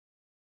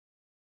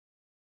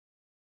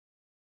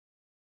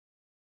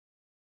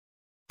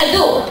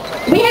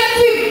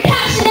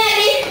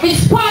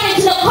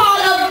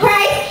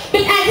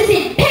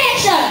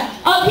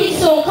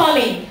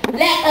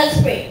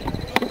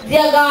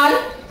God,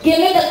 give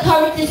me the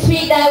courage to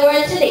speak thy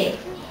word today.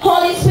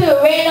 Holy Spirit,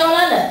 rain down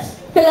on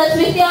us. Fill us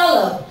with your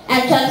love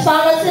and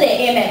transform us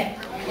today. Amen.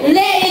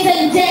 Ladies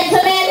and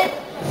gentlemen,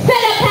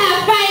 fellow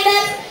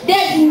Pathfinders,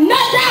 there's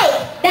no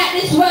doubt that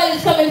this world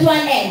is coming to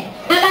an end.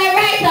 Am I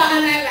right or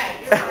am I right?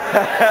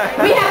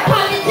 We have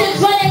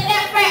politicians running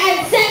left, right,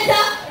 and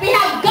center. We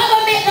have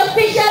government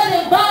officials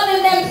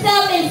involving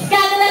themselves in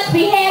scandalous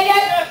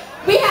behavior.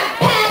 We have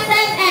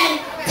pastors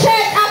and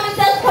church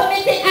officers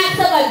committing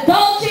acts of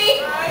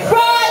adultery,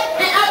 fraud,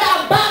 and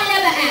other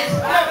abominable acts.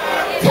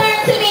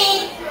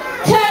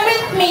 Turn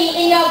with me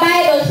in your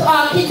Bibles to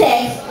our key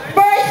text,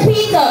 1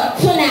 Peter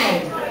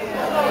 2:9.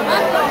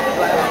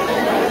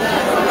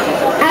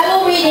 I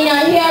will read in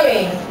your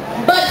hearing.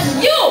 But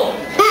you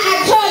are a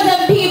chosen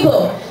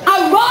people, a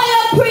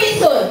royal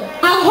priesthood,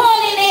 a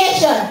holy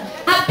nation,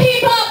 a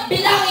people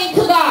belonging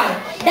to God,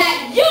 that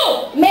you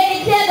may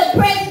declare the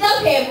praises of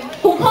him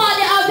who called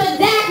you out of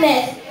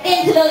darkness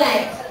into the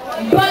light.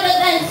 Brothers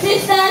and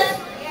sisters,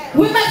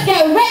 we must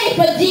get ready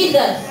for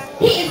Jesus.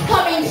 He is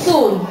coming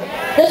soon.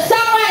 The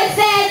songwriter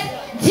says,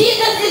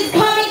 Jesus is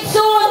coming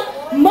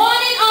soon,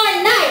 morning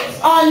or night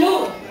or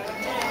noon.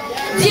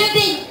 Do you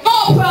think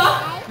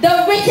Oprah,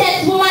 the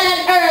richest woman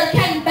on earth,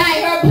 can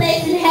buy her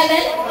place in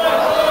heaven?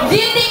 Do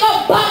you think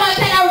Obama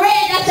can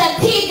arrange a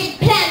strategic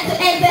plan to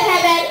enter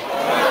heaven?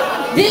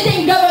 Do you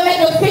think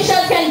government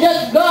officials can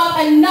just go up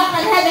and knock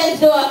on heaven's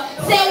door,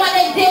 say what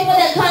they did for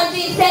the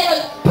country, say the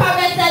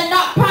promise and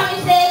not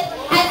promises,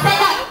 and say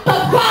that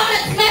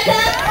performance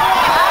matters?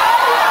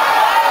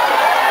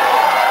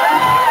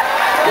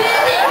 Do you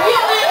think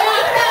you and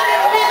your family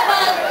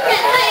members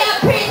can hire a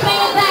priest when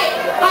you die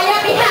on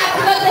your behalf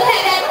to go to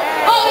heaven?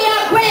 Over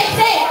your grave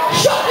say,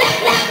 shoot,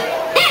 left,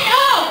 and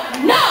oh,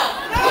 no!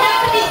 You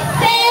have to be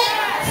saved,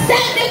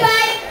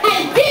 sanctified,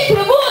 and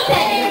deeply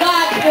rooted in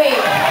God's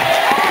grace.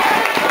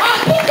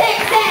 Architect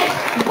says,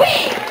 we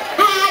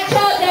are a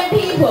chosen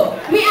people.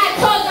 We are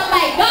chosen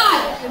by God,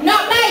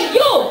 not by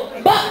you,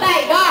 but by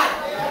God.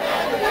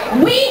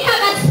 We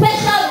have a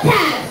special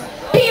task.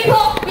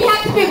 People, we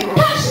have to be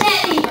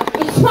passionately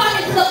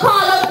responding to the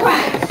call of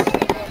Christ.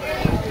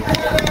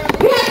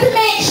 We have to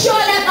make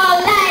sure that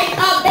our lives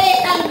are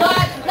based on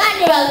God's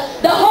manual,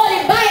 the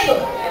Holy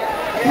Bible.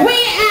 We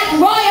as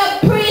royal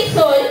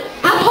priesthood,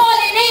 a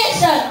holy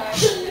nation,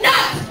 should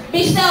not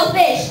be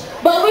selfish,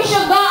 but we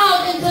should go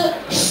out into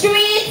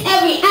streets,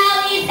 every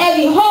alleys,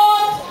 every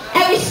home,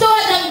 every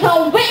store, and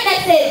become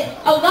witnesses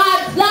of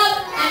God's love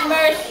and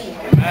mercy.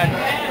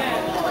 Amen.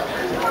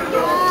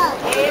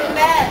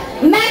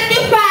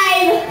 Matthew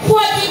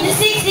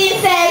 5:14-16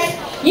 says,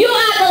 you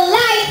are the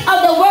light of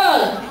the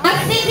world. A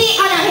city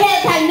on a hill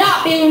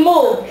cannot be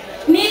removed.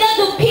 Neither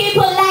do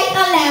people light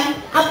a lamp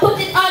and put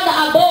it under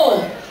a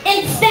bowl.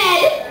 Instead,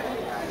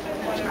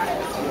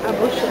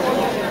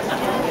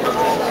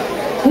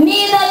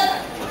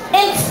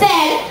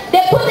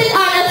 they put it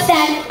on a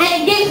stand and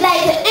it gives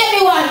light to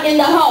everyone in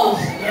the house.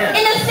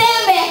 In the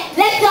same way,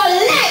 let your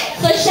light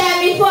so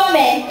shine before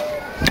men,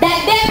 that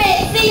they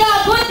may see your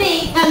good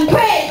deeds and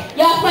praise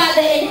your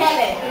Father in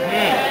heaven.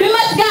 We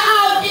must go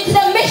out into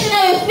the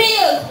missionary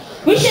fields.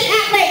 We should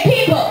act like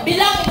people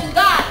belonging to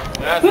God.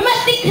 We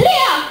must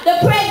declare the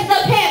praises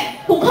of him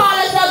who called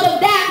us out of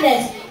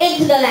darkness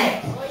into the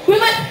light. We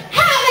must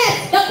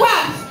harvest the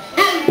crops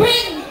and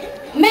bring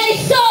many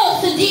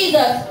souls to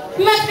Jesus.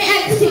 We must be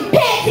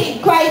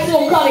anticipating Christ's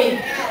soon coming.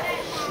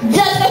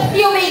 Just a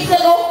few weeks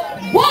ago,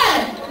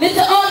 one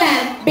little old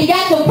man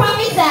began to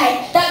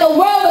prophesy that the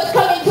world was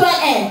coming to an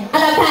end on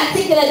a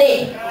particular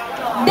day.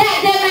 That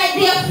day, my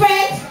dear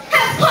friends,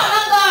 has come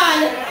and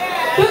gone.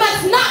 We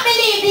must not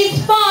believe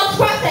these false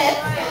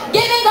prophets,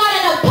 giving God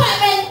an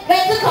appointment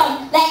when to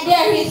come, like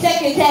they're his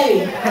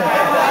secretary.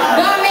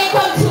 God may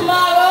come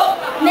tomorrow,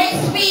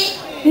 next week,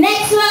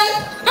 next month,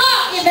 or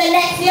even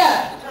next year.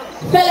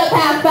 Fellow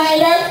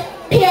Pathfinders,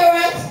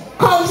 parents,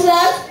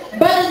 counselors,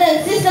 brothers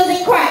and sisters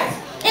in Christ.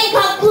 In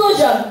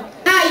conclusion,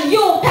 are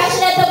you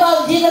passionate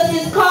about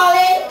Jesus'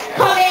 calling,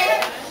 coming?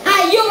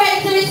 Are you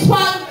ready to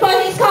respond for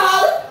his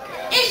call?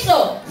 If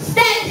so,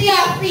 stand to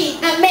your feet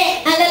and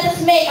let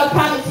us make a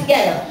promise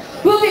together.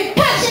 We'll be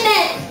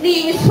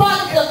passionately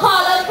responding to the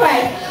call of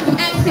Christ with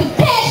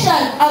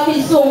anticipation of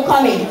his soon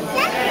coming.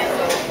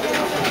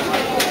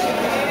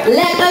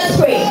 Let us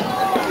pray.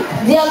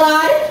 Dear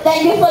God,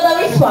 thank you for the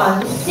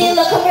response. Seal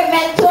the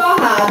commitment to our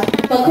hearts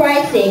for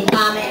Christ's sake.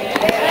 Amen.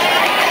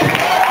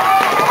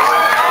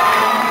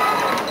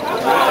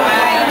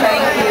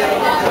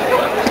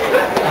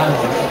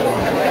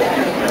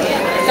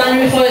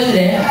 Standing before you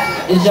today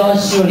is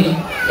yours truly,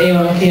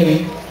 Aaron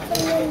Carey,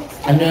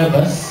 a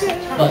nervous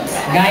but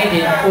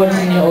guided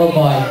 14-year-old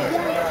boy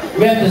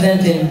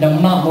representing the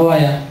Mount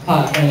Moriah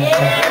Pathfinders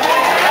Congressore.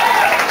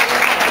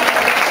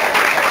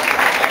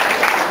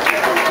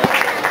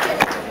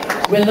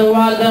 With a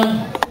rather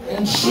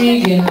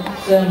intriguing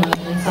sermon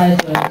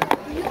entitled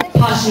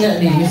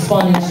Passionately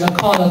Responding to the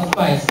Call of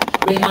Christ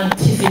with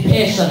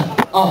Anticipation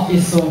of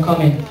His Soon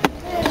Coming.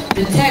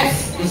 The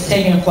text is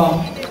taken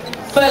from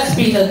 1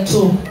 Peter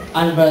 2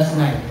 and verse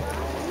 9.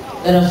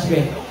 Let us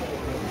pray.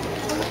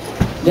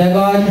 Dear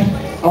God,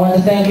 I want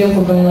to thank you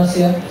for bringing us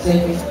here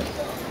safely.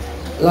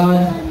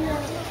 Lord,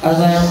 as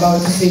I am about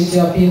to speak to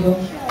your people,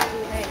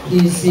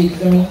 please speak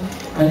to me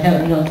and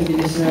help me not to be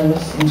this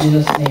nervous. In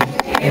Jesus' name,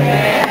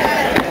 amen.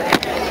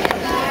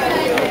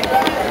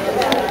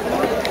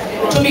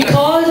 To be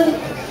called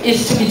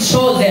is to be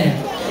chosen,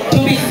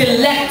 to be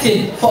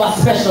selected for a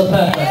special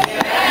purpose.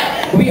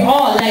 We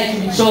all like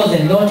to be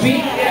chosen, don't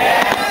we?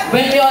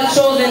 When we are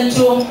chosen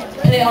to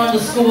play on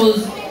the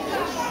school's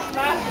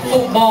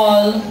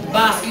football,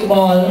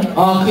 basketball,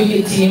 or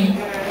cricket team,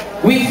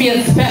 we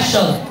feel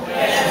special.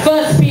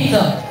 1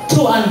 Peter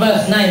 2 and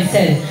verse 9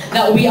 says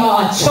that we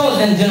are a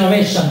chosen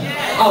generation,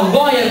 a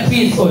royal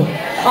priesthood,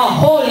 a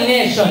holy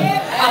nation,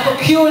 a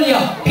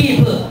peculiar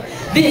people.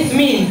 This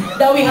means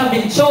that we have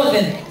been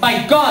chosen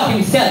by God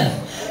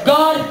himself.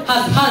 God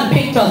has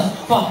handpicked us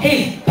for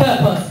his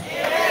purpose.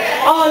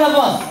 All of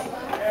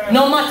us,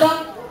 no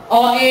matter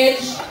our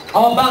age,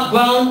 our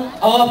background,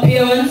 our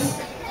appearance,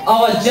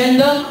 our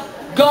gender,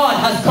 God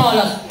has called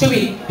us to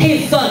be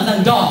his sons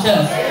and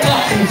daughters.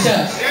 Talk to me,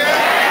 church.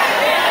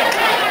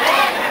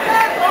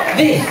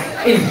 This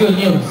is good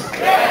news.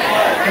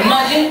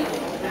 Imagine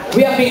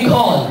we have been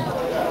called,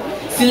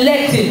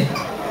 selected,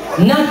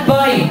 not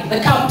by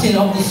the captain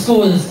of the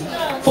school's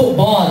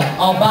football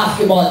or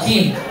basketball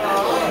team,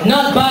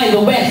 not by the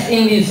West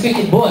Indies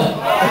cricket board.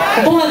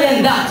 More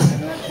than that,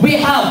 we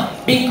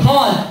have been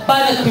called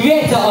by the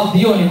creator of the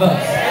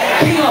universe,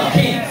 King of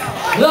kings,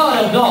 Lord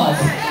of lords,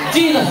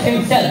 Jesus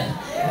himself.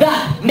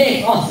 That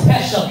makes us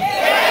special.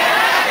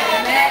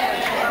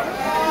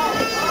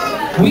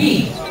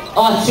 We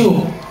are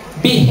to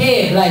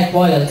behave like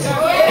royalty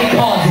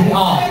because we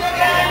are.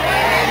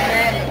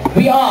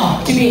 We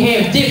are to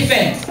behave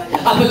different,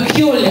 a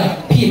peculiar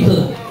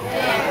people.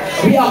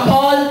 We are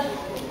called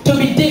to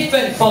be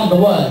different from the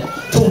world,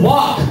 to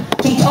walk,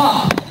 to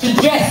talk, to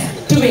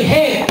dress, to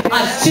behave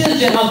as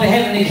children of the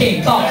heavenly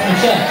King. Talk to the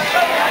church.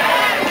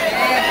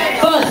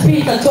 1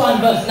 Peter 2 and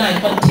verse 9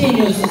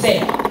 continues to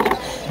say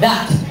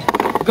that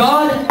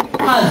God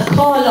has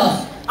called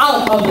us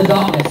out of the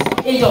darkness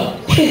into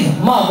his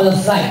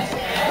marvelous light.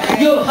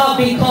 You have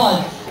been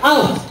called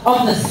out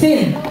of the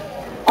sin,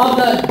 of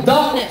the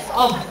darkness,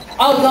 out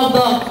of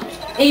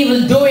the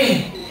evil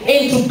doing,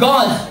 into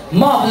God's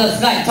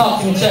marvelous light.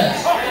 Talk to me, church.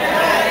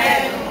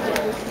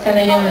 Can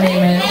I hear an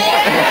amen?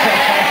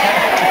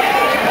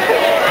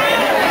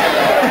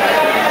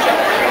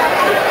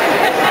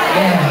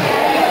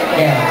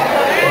 Yeah.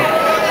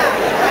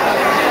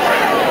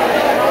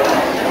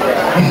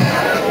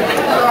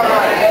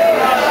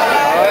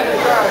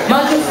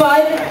 Matthew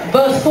 5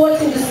 verse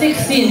 14 to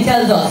 16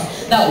 tells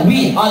us that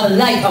we are the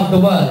light of the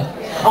world,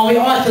 and we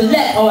ought to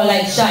let our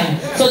light shine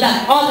so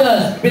that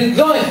others will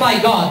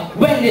glorify God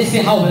when they see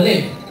how we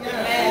live.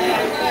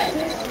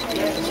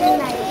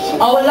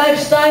 Our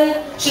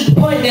lifestyle should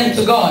point them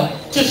to God,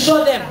 to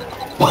show them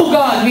who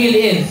God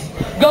really is.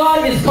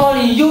 God is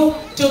calling you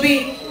to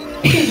be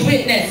his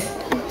witness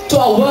to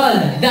a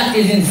world that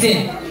is in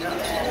sin.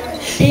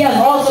 He has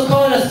also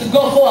called us to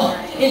go forth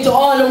into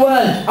all the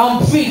world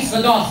and preach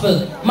the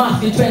gospel.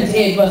 Matthew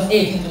 28 verse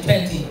 18 to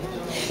 20.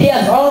 He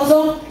has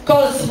also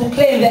called us to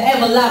proclaim the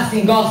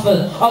everlasting gospel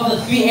of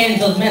the three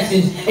angels'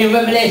 message in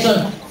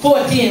Revelation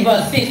 14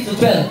 verse 6 to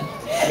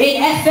 12.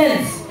 In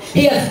essence,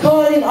 he is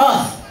calling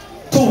us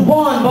to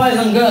warn boys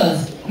and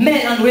girls,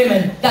 men and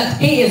women, that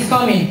he is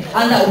coming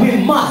and that we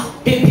must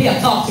prepare.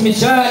 Talk to me,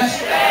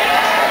 church.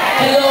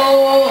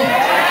 Hello.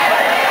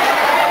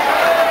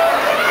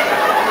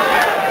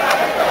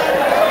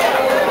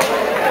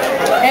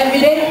 Every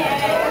day,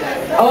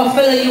 our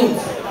fellow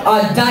youth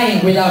are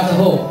dying without a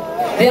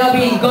hope. They are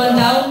being gunned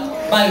down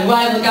by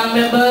rival gang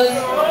members,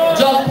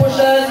 drug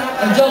pushers,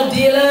 and drug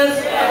dealers.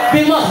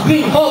 We must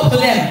bring hope to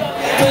them,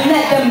 to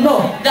let them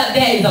know that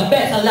there is a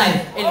better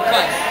life in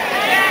Christ.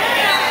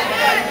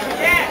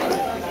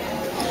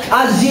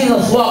 As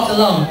Jesus walked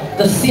along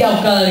the Sea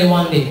of Galilee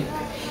one day,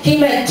 he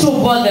met two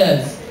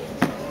brothers,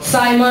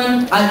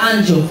 Simon and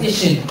Andrew,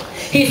 fishing.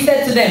 He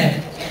said to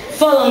them,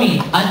 "Follow me,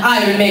 and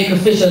I will make you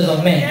fishers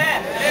of men."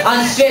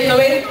 And straight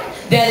away,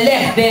 they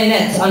left their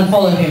nets and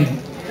followed him.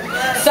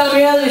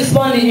 Samuel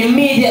responded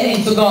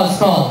immediately to God's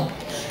call.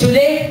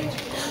 Today,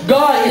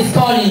 God is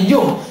calling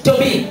you to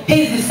be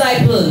his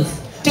disciples,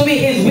 to be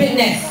his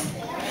witness.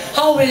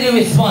 How will you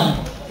respond?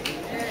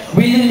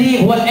 Will you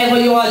leave whatever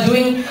you are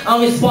doing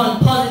and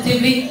respond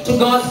positively to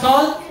God's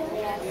call?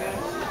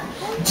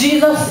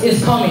 Jesus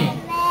is coming.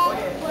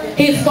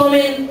 He's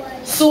coming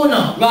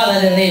sooner rather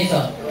than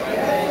later.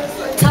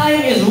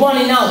 Time is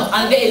running out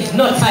and there is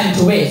no time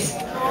to waste.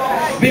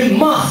 We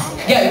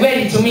must get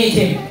ready to meet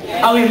him,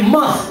 and we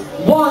must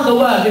warn the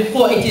world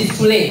before it is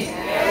too late.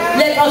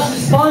 Let us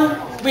respond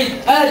with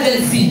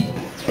urgency,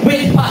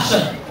 with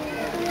passion.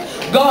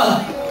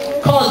 God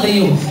calls the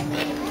youth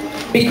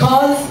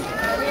because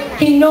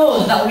he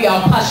knows that we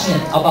are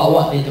passionate about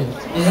what they do.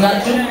 Isn't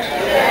that true?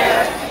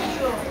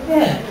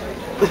 Yeah.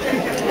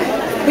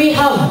 We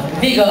have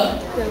vigor,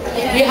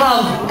 we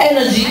have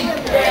energy,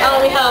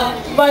 and we have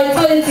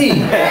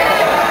vitality.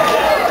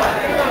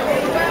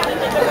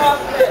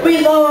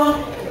 With our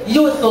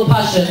youthful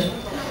passion,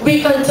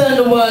 we can turn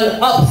the world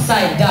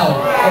upside down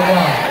for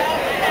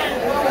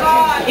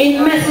God.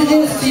 In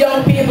messages to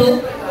young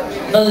people,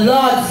 the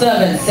Lord's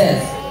servant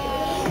says,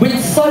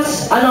 with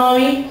such an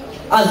army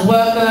as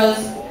workers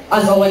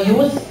as our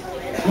youth,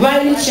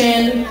 rightly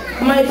trained,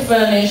 might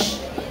furnish,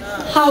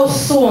 how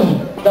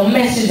soon the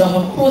message of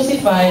a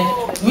crucified,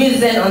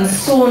 risen and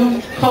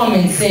soon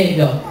coming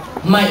Savior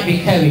might be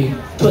carried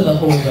to the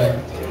whole world.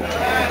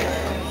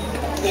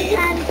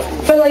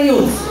 Fellow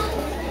youth,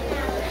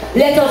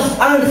 let us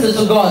answer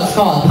to God's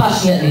call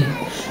passionately,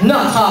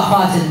 not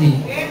half-heartedly.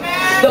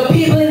 The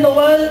people in the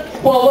world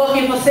who are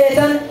working for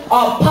Satan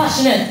are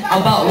passionate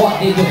about what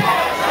they do.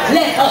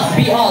 Let us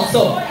be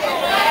also.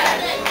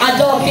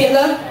 Adolf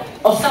Hitler,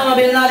 Osama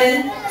bin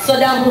Laden,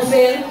 Saddam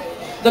Hussein,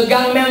 the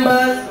gang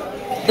members,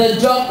 the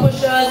drug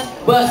pushers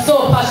were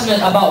so passionate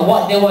about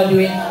what they were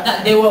doing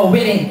that they were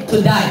willing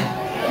to die.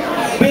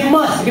 We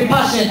must be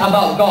passionate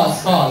about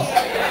God's cause.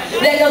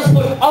 Let us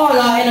put all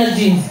our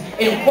energies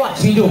in what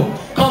we do.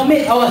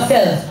 Commit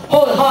ourselves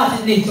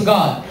wholeheartedly to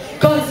God.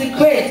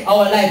 Consecrate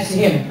our lives to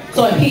Him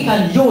so He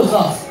can use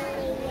us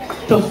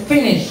to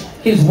finish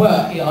His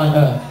work here on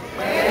earth.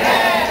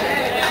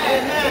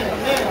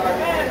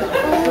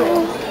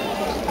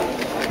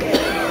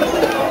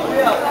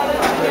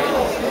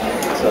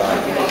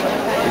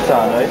 It's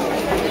on, right?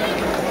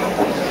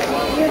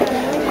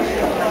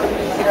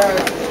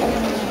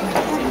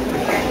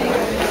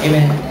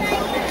 Amen.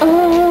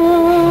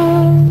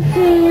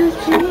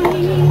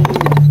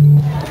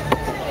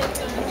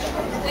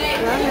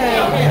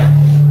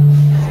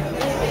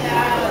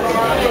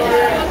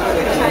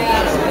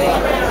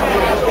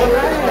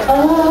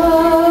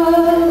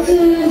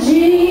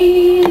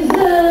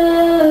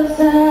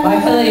 My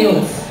fellow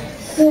youth,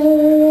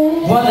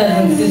 brothers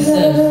and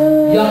sisters,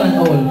 young and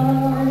old,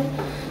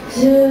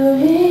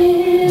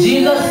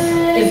 Jesus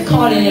is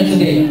calling you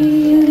today.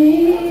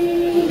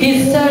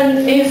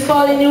 He's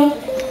calling you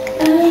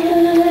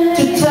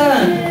to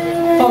turn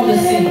from the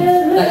sin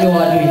that you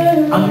are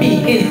doing and be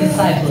His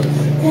disciples.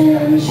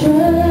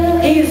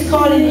 He is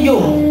calling you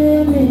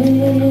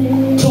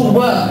to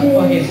work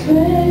for Him.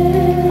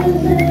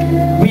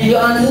 Will you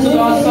answer to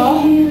God's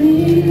call?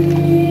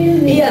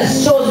 He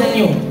has chosen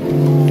you.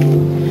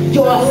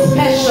 You are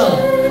special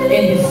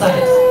in His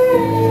sight.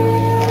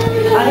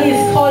 And He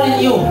is calling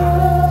you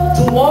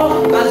to walk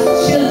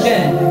as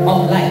children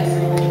of light.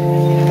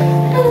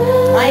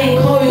 I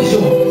encourage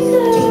you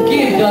to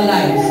give your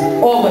lives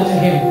over to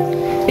Him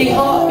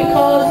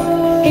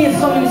because He is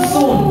coming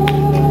soon.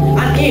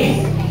 And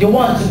if you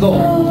want to go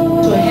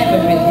to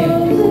heaven with Him,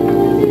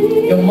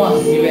 you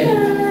must be ready.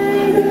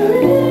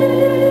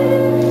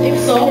 If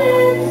so,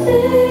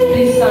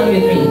 please stand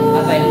with me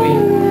as I pray.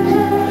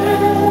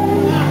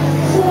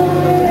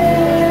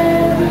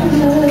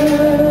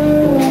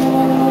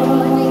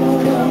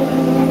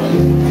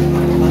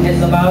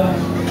 About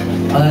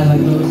all eyes are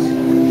closed.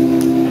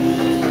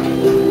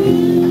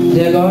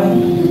 Dear God,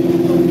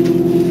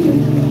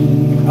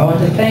 I want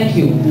to thank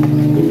you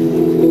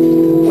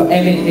for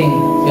everything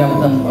you have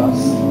done for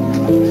us.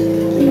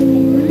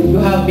 You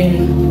have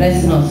been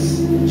blessing us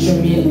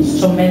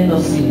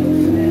tremendously.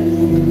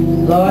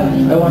 Lord,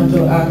 I want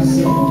to ask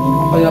you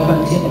for your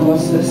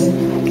continuous blessing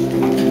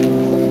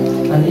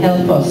and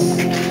help us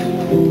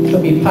to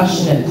be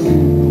passionate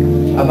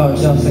about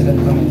your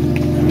second coming.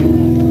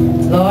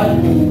 Lord,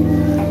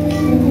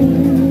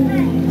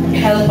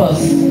 help us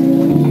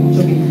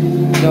to be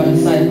your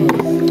disciples,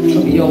 to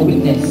be your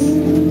witness,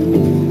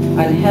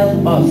 and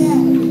help us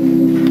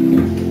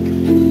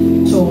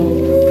to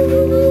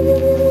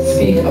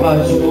speak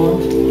about you more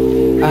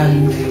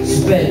and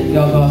spread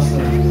your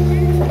gospel.